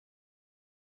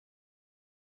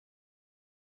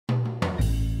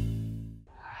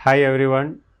Hi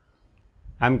everyone,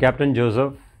 I'm Captain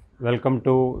Joseph. Welcome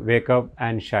to Wake Up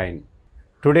and Shine.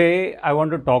 Today I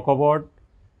want to talk about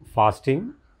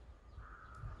fasting,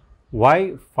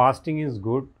 why fasting is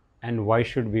good and why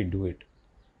should we do it.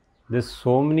 There's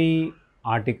so many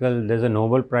articles. There's a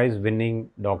Nobel Prize winning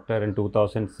doctor in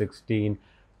 2016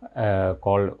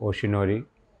 called Oshinori,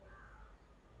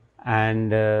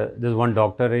 and there's one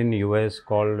doctor in US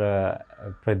called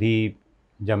Pradeep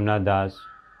Jamna Das.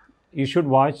 You should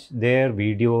watch their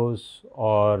videos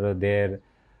or their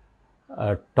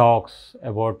talks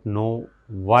about know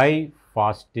why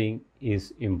fasting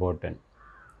is important.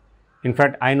 In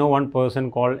fact, I know one person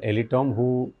called Elitom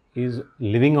who is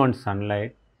living on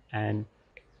sunlight, and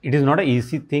it is not an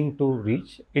easy thing to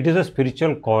reach. It is a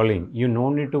spiritual calling. You no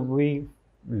need to be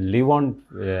live on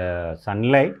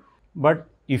sunlight, but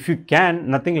if you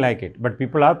can, nothing like it. But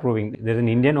people are proving. There's an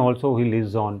Indian also who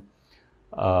lives on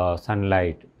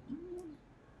sunlight.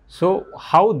 So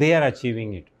how they are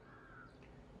achieving it?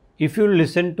 If you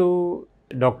listen to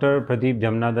Dr. Pradeep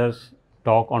Jamnadar's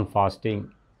talk on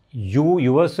fasting, you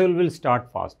yourself will start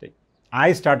fasting.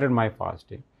 I started my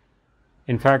fasting.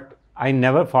 In fact, I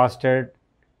never fasted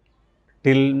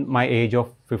till my age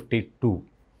of 52.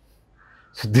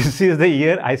 So this is the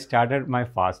year I started my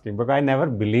fasting because I never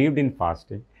believed in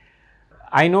fasting.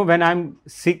 I know when I'm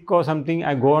sick or something,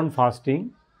 I go on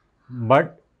fasting,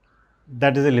 but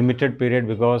that is a limited period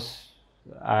because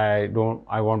I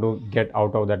want to get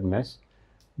out of that mess.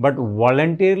 But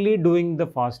voluntarily doing the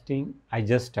fasting, I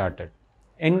just started.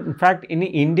 And in fact, in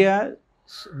India,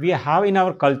 we have in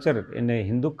our culture, in a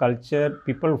Hindu culture,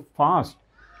 people fast.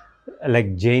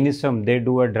 Like Jainism, they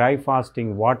do a dry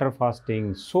fasting, water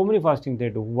fasting, so many fasting they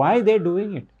do. Why they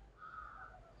doing it?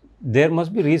 There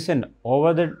must be reason.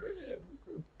 Over the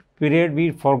period,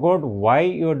 we forgot why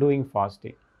you are doing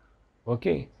fasting.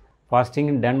 Okay, fasting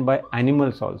is done by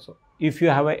animals also. If you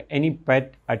have any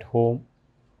pet at home,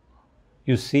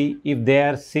 you see, if they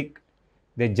are sick,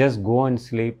 they just go and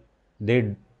sleep.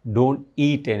 They don't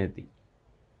eat anything.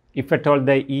 If at all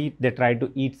they eat, they try to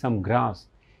eat some grass.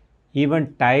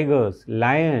 Even tigers,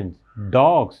 lions,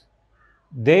 dogs,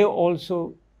 they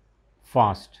also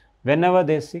fast. Whenever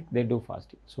they're sick, they do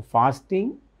fasting. So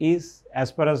fasting is,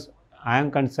 as far as I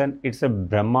am concerned, it's a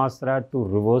Brahmastra to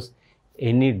reverse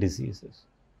any diseases.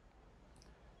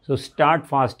 So start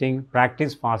fasting,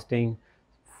 practice fasting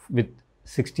with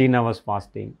 16 hours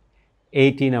fasting,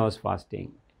 18 hours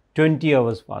fasting, 20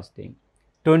 hours fasting,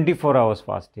 24 hours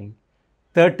fasting,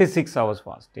 36 hours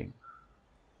fasting.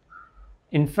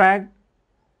 In fact,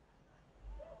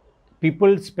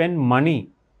 people spend money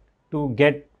to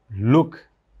get look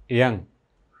young,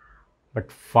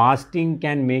 but fasting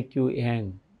can make you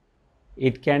young.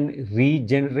 It can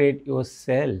regenerate your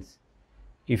cells.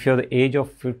 If you're the age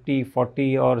of 50,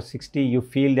 40 or 60, you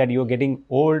feel that you're getting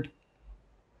old,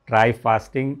 try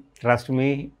fasting. Trust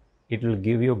me, it will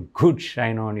give you good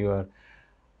shine on your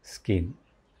skin.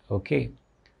 Okay,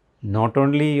 not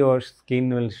only your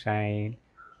skin will shine,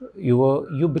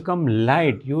 you become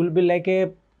light. You will be like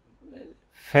a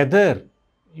feather.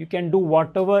 You can do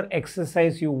whatever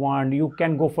exercise you want. You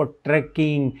can go for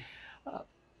trekking.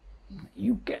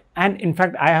 You can, and in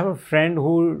fact, I have a friend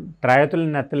who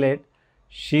triathlon athlete.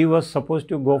 She was supposed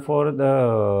to go for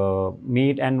the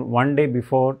meet, and one day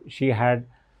before she had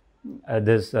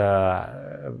this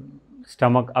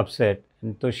stomach upset,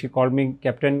 and so she called me,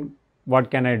 Captain, what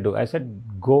can I do? I said,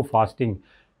 go fasting.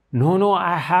 No, no,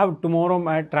 I have tomorrow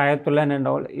my triathlon and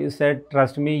all. He said,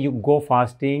 trust me, you go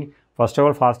fasting. First of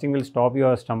all, fasting will stop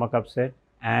your stomach upset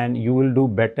and you will do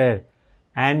better.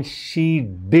 And she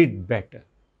did better.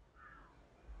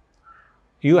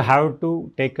 You have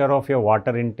to take care of your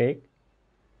water intake.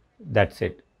 That's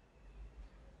it.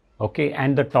 Okay,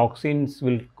 and the toxins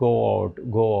will go out,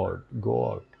 go out,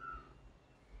 go out.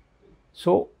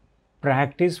 So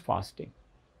practice fasting.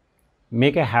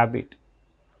 Make a habit.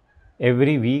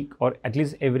 Every week or at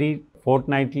least every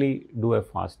fortnightly do a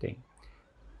fasting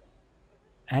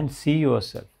and see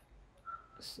yourself.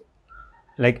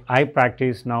 Like I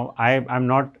practice now, I'm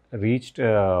not reached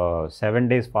 7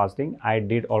 days fasting. I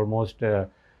did almost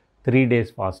 3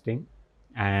 days fasting,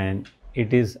 and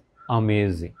it is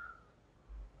amazing.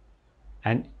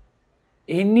 And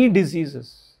any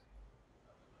diseases,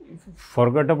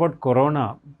 forget about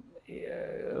corona,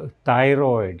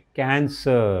 thyroid,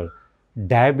 cancer,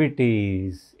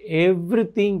 diabetes,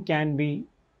 everything can be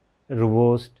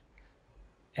reversed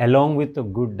along with a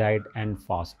good diet and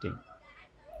fasting.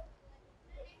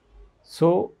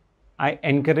 So I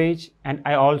encourage and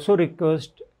I also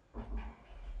request,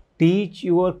 teach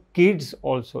your kids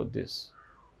also this.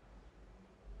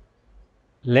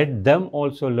 let them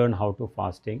also learn how to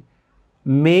fasting.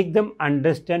 Make them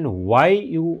understand why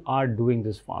you are doing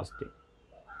this fasting.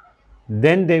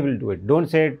 Then they will do it. Don't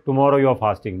say tomorrow you are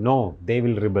fasting. No, they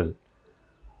will rebel.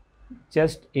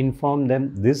 Just inform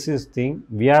them, this is thing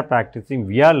we are practicing,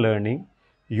 we are learning.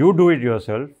 You do it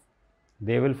yourself.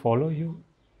 They will follow you.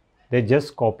 They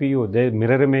just copy you. They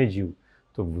mirror image you.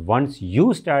 So once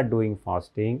you start doing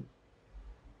fasting,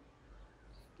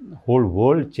 the whole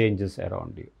world changes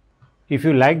around you. If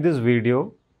you like this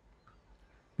video,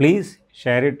 please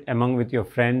share it among with your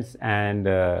friends and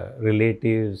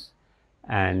relatives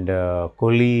and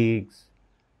colleagues,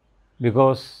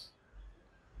 because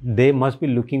they must be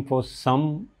looking for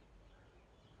some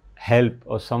help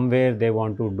or somewhere they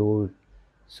want to do it.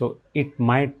 So it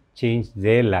might change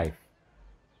their life.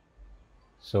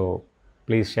 So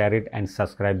please share it and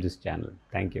subscribe this channel.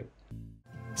 Thank you.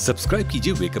 Subscribe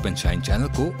कीजिए wake up and shine channel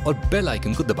को और bell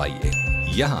icon को दबाइए।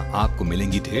 यहाँ आपको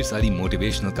मिलेंगी ढेर सारी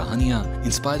मोटिवेशनल कहानियाँ,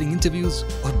 इंस्पायरिंग इंटरव्यूज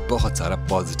और बहुत सारा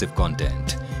positive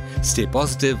content. Stay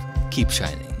positive, keep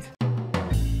shining.